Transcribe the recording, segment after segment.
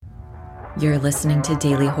You're listening to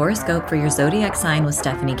Daily Horoscope for your zodiac sign with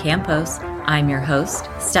Stephanie Campos. I'm your host,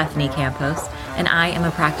 Stephanie Campos, and I am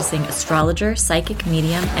a practicing astrologer, psychic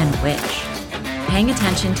medium, and witch. Paying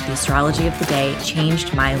attention to the astrology of the day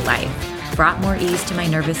changed my life, brought more ease to my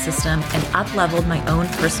nervous system, and up-leveled my own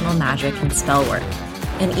personal magic and spell work.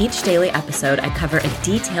 In each daily episode, I cover a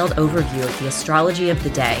detailed overview of the astrology of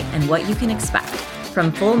the day and what you can expect.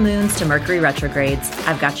 From full moons to Mercury retrogrades,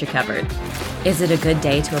 I've got you covered. Is it a good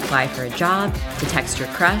day to apply for a job, to text your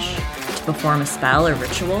crush, to perform a spell or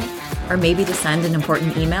ritual, or maybe to send an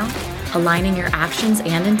important email? Aligning your actions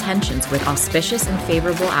and intentions with auspicious and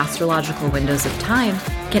favorable astrological windows of time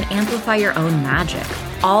can amplify your own magic,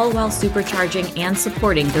 all while supercharging and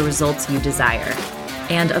supporting the results you desire.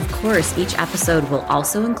 And of course, each episode will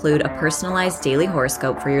also include a personalized daily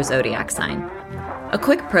horoscope for your zodiac sign. A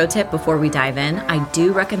quick pro tip before we dive in, I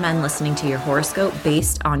do recommend listening to your horoscope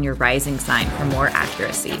based on your rising sign for more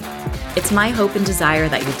accuracy. It's my hope and desire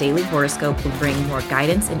that your daily horoscope will bring more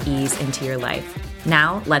guidance and ease into your life.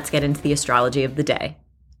 Now, let's get into the astrology of the day.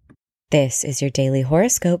 This is your daily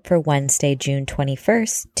horoscope for Wednesday, June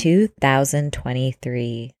 21st,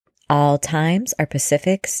 2023. All times are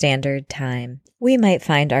Pacific Standard Time. We might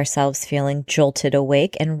find ourselves feeling jolted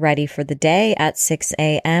awake and ready for the day at 6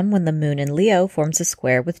 a.m. when the moon in Leo forms a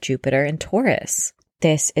square with Jupiter in Taurus.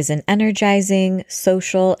 This is an energizing,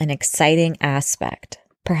 social, and exciting aspect.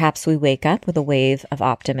 Perhaps we wake up with a wave of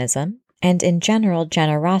optimism, and in general,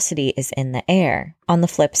 generosity is in the air. On the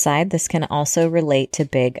flip side, this can also relate to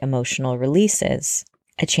big emotional releases,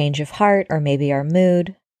 a change of heart, or maybe our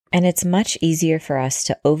mood, and it's much easier for us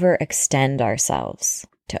to overextend ourselves,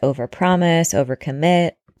 to overpromise,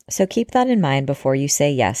 overcommit. So keep that in mind before you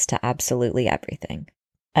say yes to absolutely everything.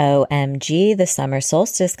 OMG, the summer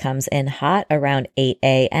solstice comes in hot around 8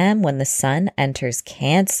 a.m. when the sun enters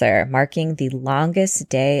Cancer, marking the longest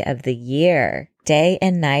day of the year. Day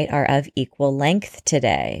and night are of equal length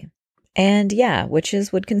today. And yeah,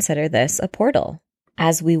 witches would consider this a portal.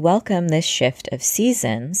 As we welcome this shift of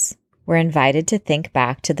seasons, we're invited to think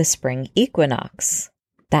back to the spring equinox.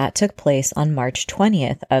 That took place on March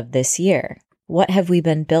 20th of this year. What have we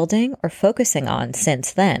been building or focusing on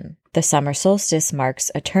since then? The summer solstice marks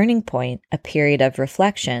a turning point, a period of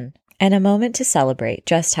reflection, and a moment to celebrate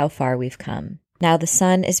just how far we've come. Now the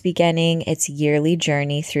sun is beginning its yearly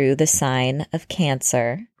journey through the sign of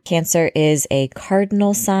Cancer. Cancer is a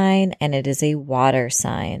cardinal sign and it is a water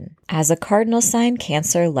sign. As a cardinal sign,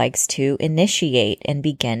 Cancer likes to initiate and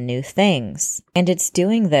begin new things. And it's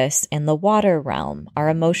doing this in the water realm, our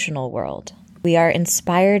emotional world. We are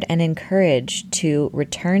inspired and encouraged to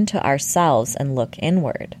return to ourselves and look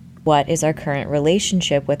inward. What is our current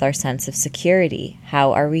relationship with our sense of security?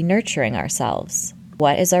 How are we nurturing ourselves?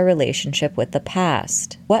 What is our relationship with the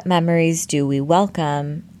past? What memories do we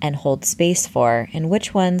welcome and hold space for, and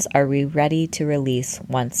which ones are we ready to release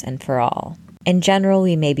once and for all? In general,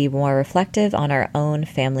 we may be more reflective on our own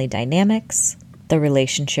family dynamics, the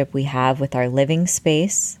relationship we have with our living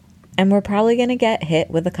space, and we're probably going to get hit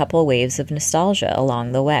with a couple waves of nostalgia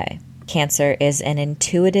along the way. Cancer is an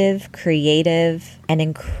intuitive, creative, and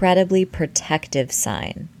incredibly protective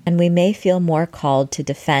sign, and we may feel more called to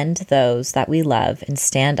defend those that we love and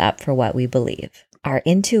stand up for what we believe. Our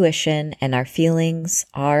intuition and our feelings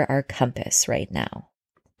are our compass right now.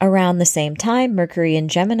 Around the same time, Mercury in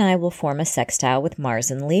Gemini will form a sextile with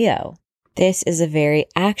Mars in Leo. This is a very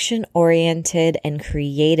action-oriented and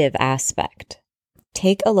creative aspect.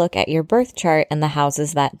 Take a look at your birth chart and the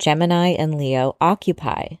houses that Gemini and Leo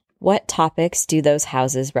occupy. What topics do those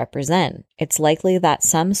houses represent? It's likely that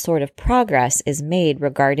some sort of progress is made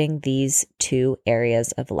regarding these two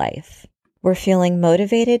areas of life. We're feeling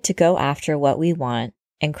motivated to go after what we want,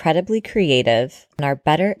 incredibly creative, and are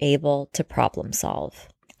better able to problem solve.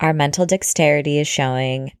 Our mental dexterity is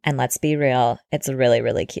showing, and let's be real, it's really,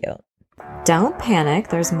 really cute. Don't panic,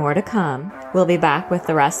 there's more to come. We'll be back with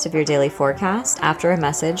the rest of your daily forecast after a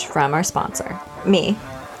message from our sponsor, me.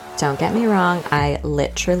 Don't get me wrong, I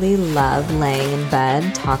literally love laying in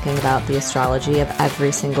bed talking about the astrology of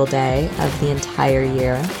every single day of the entire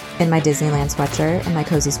year in my Disneyland sweatshirt and my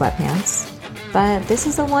cozy sweatpants. But this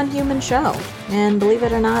is a one human show, and believe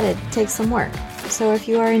it or not, it takes some work. So if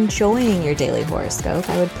you are enjoying your daily horoscope,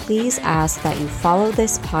 I would please ask that you follow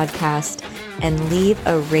this podcast and leave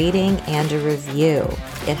a rating and a review.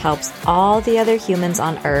 It helps all the other humans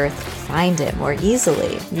on Earth find it more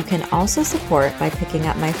easily. You can also support by picking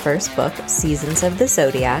up my first book, Seasons of the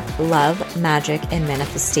Zodiac, Love, Magic, and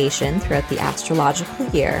Manifestation Throughout the Astrological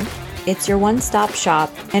Year. It's your one-stop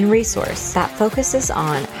shop and resource that focuses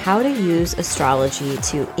on how to use astrology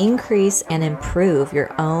to increase and improve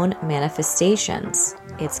your own manifestations.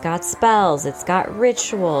 It's got spells, it's got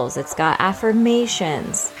rituals, it's got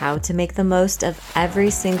affirmations, how to make the most of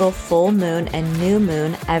every single full moon and new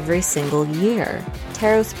moon every single year,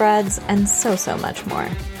 tarot spreads, and so much more.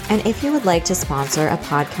 And if you would like to sponsor a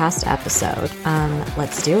podcast episode,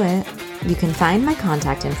 let's do it. You can find my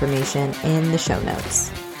contact information in the show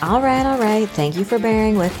notes. All right. Thank you for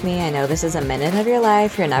bearing with me. I know this is a minute of your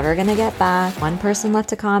life you're never going to get back. One person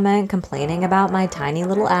left a comment complaining about my tiny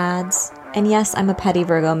little ads. And yes, I'm a petty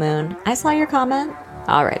Virgo moon. I saw your comment.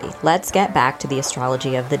 Alrighty, let's get back to the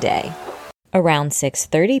astrology of the day. Around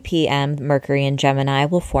 6:30 p.m., Mercury in Gemini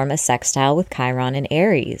will form a sextile with Chiron in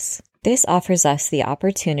Aries. This offers us the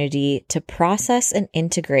opportunity to process and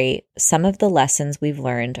integrate some of the lessons we've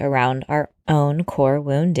learned around our own core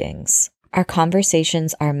woundings. Our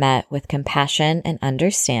conversations are met with compassion and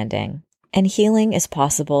understanding, and healing is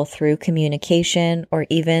possible through communication or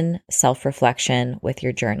even self-reflection with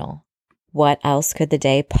your journal. What else could the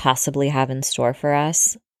day possibly have in store for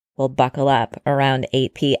us? Well, buckle up. Around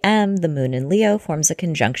 8 p.m., the moon in Leo forms a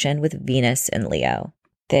conjunction with Venus in Leo.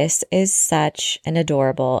 This is such an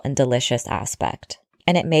adorable and delicious aspect.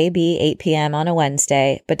 And it may be 8 p.m. on a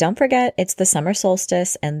Wednesday, but don't forget it's the summer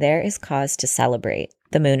solstice and there is cause to celebrate.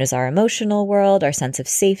 The moon is our emotional world, our sense of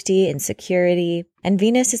safety and security, and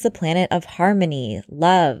Venus is the planet of harmony,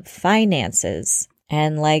 love, finances,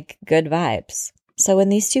 and good vibes. So when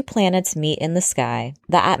these two planets meet in the sky,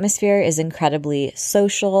 the atmosphere is incredibly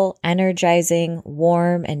social, energizing,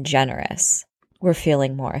 warm, and generous. We're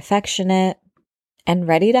feeling more affectionate and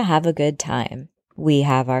ready to have a good time. We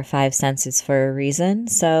have our 5 senses for a reason,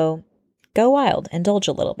 so go wild, indulge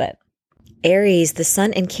a little bit. Aries, the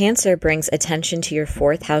sun in Cancer brings attention to your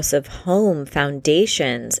 4th house of home,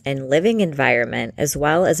 foundations, and living environment, as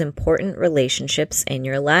well as important relationships in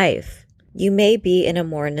your life. You may be in a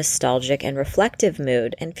more nostalgic and reflective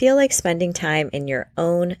mood and feel like spending time in your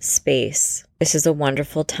own space. This is a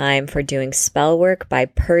wonderful time for doing spell work by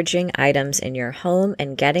purging items in your home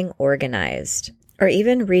and getting organized, or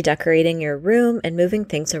even redecorating your room and moving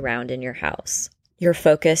things around in your house. Your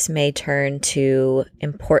focus may turn to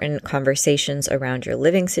important conversations around your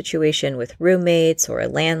living situation with roommates or a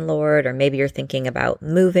landlord, or maybe you're thinking about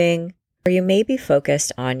moving, or you may be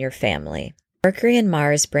focused on your family. Mercury and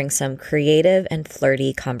Mars bring some creative and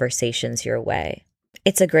flirty conversations your way.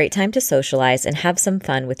 It's a great time to socialize and have some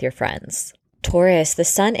fun with your friends. Taurus, the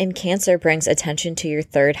sun in Cancer brings attention to your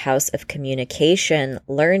 3rd house of communication,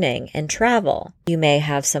 learning, and travel. You may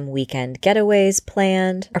have some weekend getaways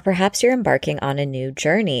planned, or perhaps you're embarking on a new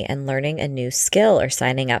journey and learning a new skill or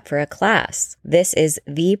signing up for a class. This is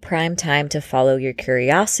the prime time to follow your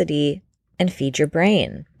curiosity and feed your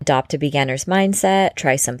brain. Adopt a beginner's mindset,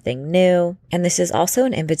 try something new, and this is also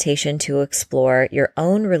an invitation to explore your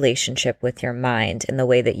own relationship with your mind in the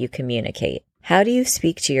way that you communicate. How do you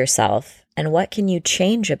speak to yourself? And what can you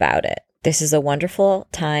change about it? This is a wonderful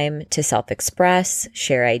time to self-express,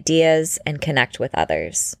 share ideas, and connect with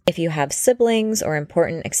others. If you have siblings or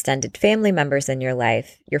important extended family members in your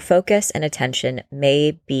life, your focus and attention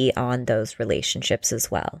may be on those relationships as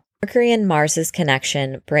well. Mercury and Mars's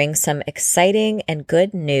connection brings some exciting and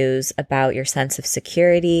good news about your sense of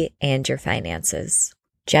security and your finances.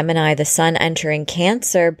 Gemini, the sun entering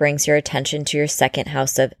Cancer brings your attention to your 2nd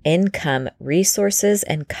house of income, resources,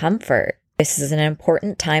 and comfort. This is an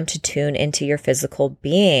important time to tune into your physical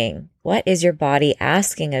being. What is your body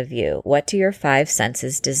asking of you? What do your 5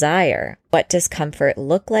 senses desire? What does comfort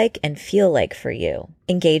look like and feel like for you?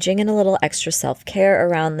 Engaging in a little extra self-care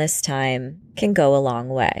around this time can go a long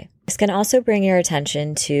way. This can also bring your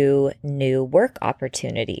attention to new work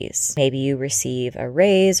opportunities. Maybe you receive a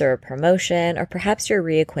raise or a promotion, or perhaps you're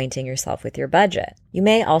reacquainting yourself with your budget. You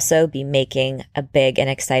may also be making a big and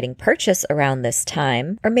exciting purchase around this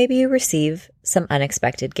time, or maybe you receive some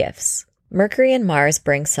unexpected gifts. Mercury and Mars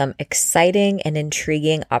bring some exciting and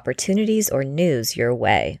intriguing opportunities or news your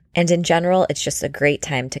way. And in general, it's just a great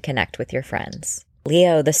time to connect with your friends.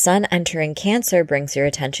 Leo, the sun entering Cancer brings your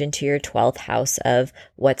attention to your 12th house of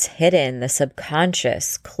what's hidden, the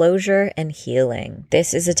subconscious, closure, and healing.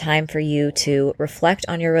 This is a time for you to reflect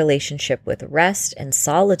on your relationship with rest and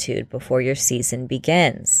solitude before your season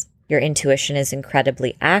begins. Your intuition is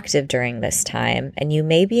incredibly active during this time, and you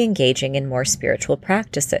may be engaging in more spiritual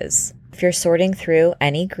practices. If you're sorting through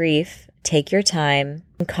any grief, take your time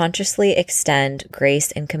and consciously extend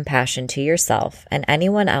grace and compassion to yourself and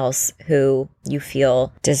anyone else who you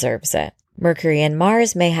feel deserves it. Mercury and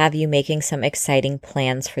Mars may have you making some exciting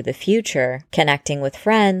plans for the future, connecting with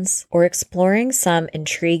friends, or exploring some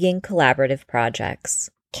intriguing collaborative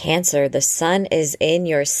projects. Cancer, the sun is in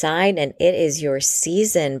your sign and it is your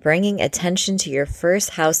season, bringing attention to your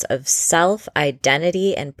first house of self,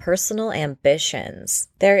 identity, and personal ambitions.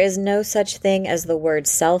 There is no such thing as the word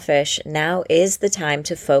selfish. Now is the time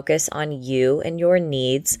to focus on you and your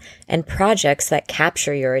needs and projects that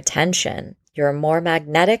capture your attention. You're more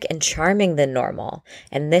magnetic and charming than normal,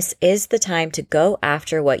 and this is the time to go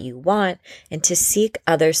after what you want and to seek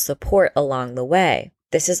others' support along the way.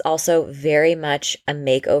 This is also very much a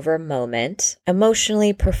makeover moment.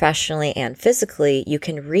 Emotionally, professionally, and physically, you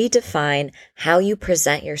can redefine how you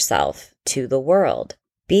present yourself to the world.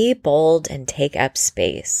 Be bold and take up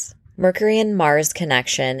space. Mercury and Mars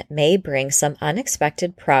connection may bring some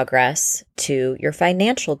unexpected progress to your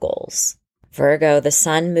financial goals. Virgo, the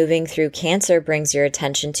sun moving through Cancer brings your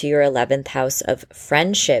attention to your 11th house of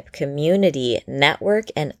friendship, community, network,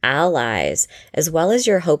 and allies, as well as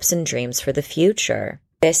your hopes and dreams for the future.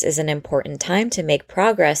 This is an important time to make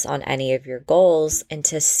progress on any of your goals and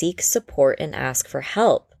to seek support and ask for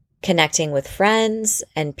help. Connecting with friends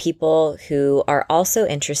and people who are also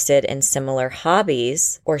interested in similar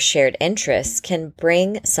hobbies or shared interests can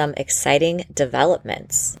bring some exciting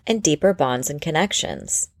developments and deeper bonds and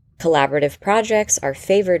connections. Collaborative projects are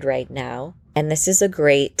favored right now, and this is a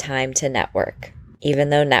great time to network.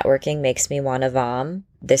 Even though networking makes me want to vom,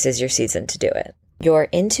 this is your season to do it. Your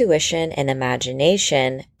intuition and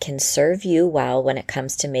imagination can serve you well when it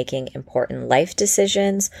comes to making important life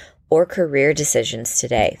decisions or career decisions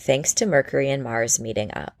today, thanks to Mercury and Mars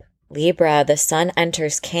meeting up. Libra, the sun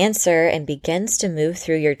enters Cancer and begins to move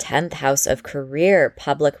through your 10th house of career,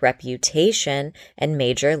 public reputation, and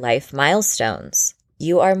major life milestones.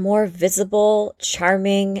 You are more visible,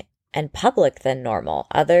 charming, and public than normal.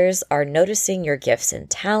 Others are noticing your gifts and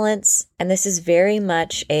talents, and this is very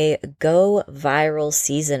much a go viral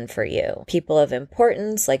season for you. People of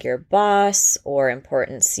importance like your boss or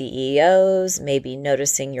important CEOs may be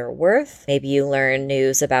noticing your worth. Maybe you learn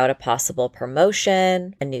news about a possible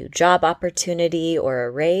promotion, a new job opportunity, or a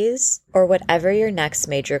raise. Or whatever your next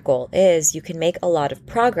major goal is, you can make a lot of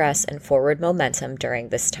progress and forward momentum during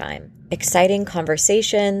this time. Exciting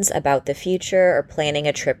conversations about the future or planning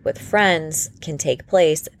a trip with friends can take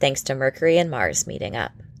place thanks to Mercury and Mars meeting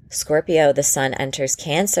up. Scorpio, the sun enters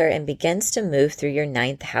Cancer and begins to move through your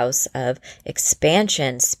 9th house of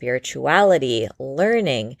expansion, spirituality,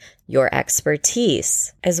 learning, your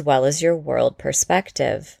expertise, as well as your world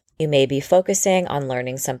perspective. You may be focusing on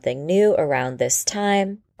learning something new around this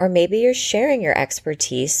time, or maybe you're sharing your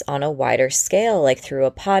expertise on a wider scale, like through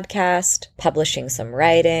a podcast, publishing some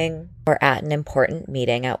writing, or at an important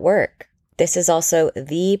meeting at work. This is also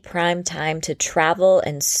the prime time to travel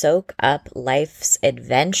and soak up life's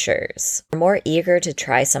adventures. You're more eager to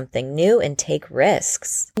try something new and take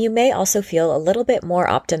risks. You may also feel a little bit more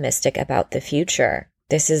optimistic about the future.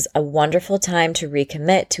 This is a wonderful time to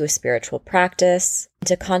recommit to a spiritual practice and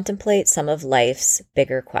to contemplate some of life's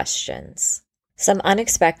bigger questions. Some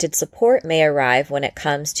unexpected support may arrive when it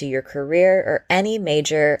comes to your career or any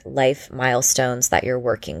major life milestones that you're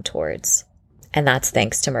working towards. And that's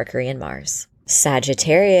thanks to Mercury and Mars.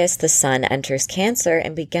 Sagittarius, the sun enters Cancer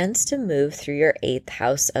and begins to move through your 8th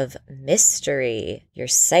house of mystery, your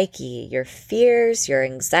psyche, your fears, your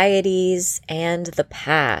anxieties, and the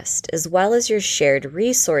past, as well as your shared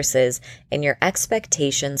resources and your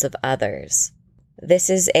expectations of others. This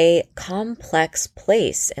is a complex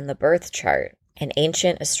place in the birth chart. In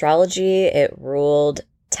ancient astrology, it ruled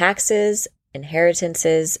taxes,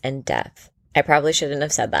 inheritances, and death. I probably shouldn't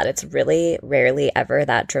have said that. It's really rarely ever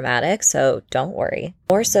that dramatic, so don't worry.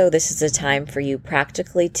 More so, this is a time for you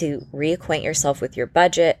practically to reacquaint yourself with your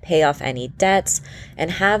budget, pay off any debts,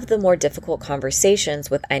 and have the more difficult conversations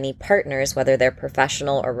with any partners, whether they're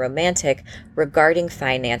professional or romantic, regarding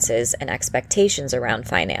finances and expectations around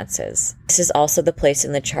finances. This is also the place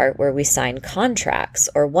in the chart where we sign contracts,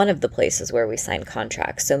 or one of the places where we sign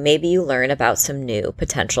contracts, so maybe you learn about some new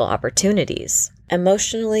potential opportunities.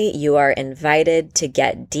 Emotionally, you are invited to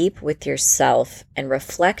get deep with yourself and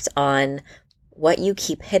reflect on what you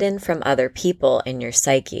keep hidden from other people in your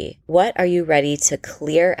psyche. What are you ready to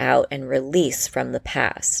clear out and release from the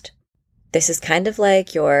past? This is kind of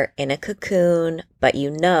like you're in a cocoon, but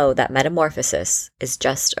you know that metamorphosis is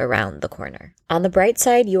just around the corner. On the bright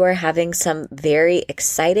side, you are having some very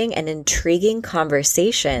exciting and intriguing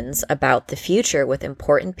conversations about the future with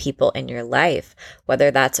important people in your life,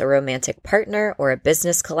 whether that's a romantic partner or a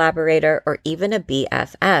business collaborator or even a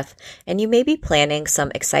BFF, and you may be planning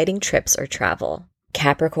some exciting trips or travel.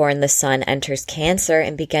 Capricorn, the sun enters Cancer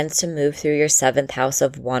and begins to move through your 7th house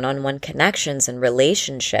of one-on-one connections and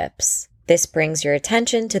relationships. This brings your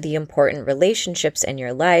attention to the important relationships in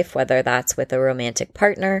your life, whether that's with a romantic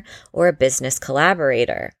partner or a business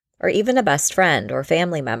collaborator, or even a best friend or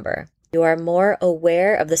family member. You are more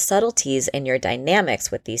aware of the subtleties in your dynamics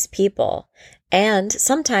with these people, and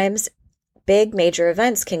sometimes big major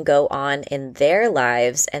events can go on in their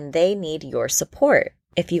lives and they need your support.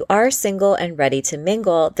 If you are single and ready to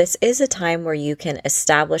mingle, this is a time where you can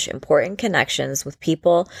establish important connections with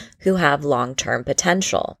people who have long-term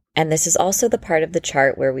potential. And this is also the part of the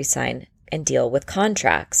chart where we sign and deal with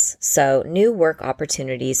contracts. So new work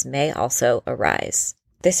opportunities may also arise.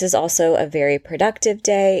 This is also a very productive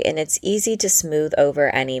day, and it's easy to smooth over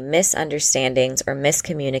any misunderstandings or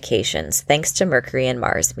miscommunications thanks to Mercury and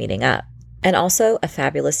Mars meeting up. And also a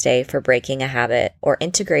fabulous day for breaking a habit or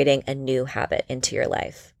integrating a new habit into your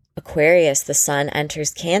life. Aquarius, the sun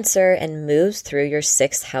enters Cancer and moves through your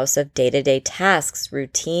 6th house of day-to-day tasks,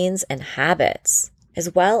 routines, and habits,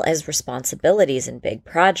 as well as responsibilities and big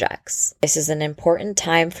projects. This is an important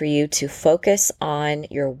time for you to focus on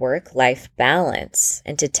your work-life balance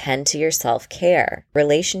and to tend to your self-care.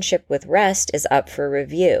 Relationship with rest is up for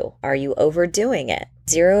review. Are you overdoing it?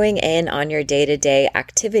 Zeroing in on your day-to-day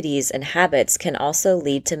activities and habits can also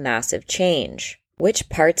lead to massive change. Which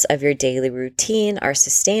parts of your daily routine are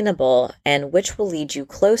sustainable and which will lead you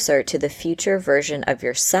closer to the future version of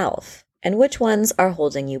yourself? And which ones are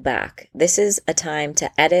holding you back? This is a time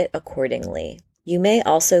to edit accordingly. You may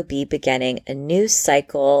also be beginning a new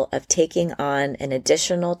cycle of taking on an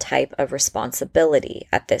additional type of responsibility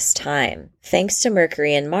at this time. Thanks to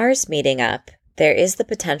Mercury and Mars meeting up, there is the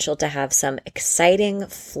potential to have some exciting,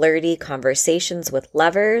 flirty conversations with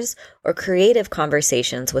lovers or creative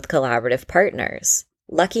conversations with collaborative partners.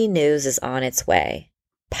 Lucky news is on its way.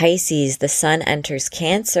 Pisces, the sun enters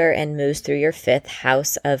Cancer and moves through your 5th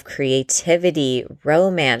house of creativity,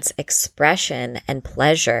 romance, expression, and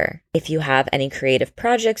pleasure. If you have any creative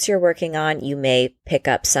projects you're working on, you may pick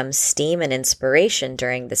up some steam and inspiration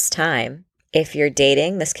during this time. If you're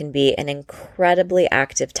dating, this can be an incredibly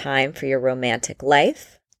active time for your romantic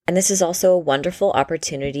life. And this is also a wonderful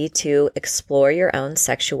opportunity to explore your own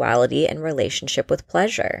sexuality and relationship with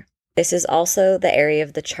pleasure. This is also the area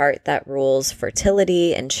of the chart that rules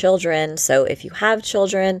fertility and children. So if you have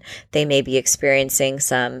children, they may be experiencing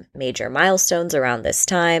some major milestones around this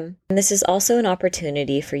time. And this is also an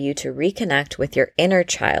opportunity for you to reconnect with your inner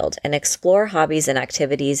child and explore hobbies and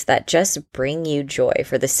activities that just bring you joy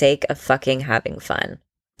for the sake of fucking having fun.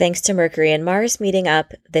 Thanks to Mercury and Mars meeting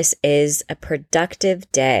up, this is a productive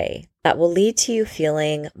day that will lead to you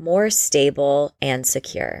feeling more stable and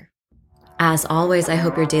secure. As always, I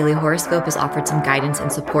hope your daily horoscope has offered some guidance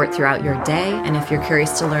and support throughout your day. And if you're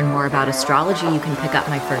curious to learn more about astrology, you can pick up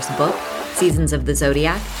my first book, Seasons of the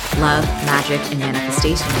Zodiac, Love, Magic, and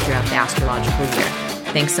Manifestation throughout the astrological year.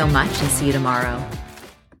 Thanks so much and see you tomorrow.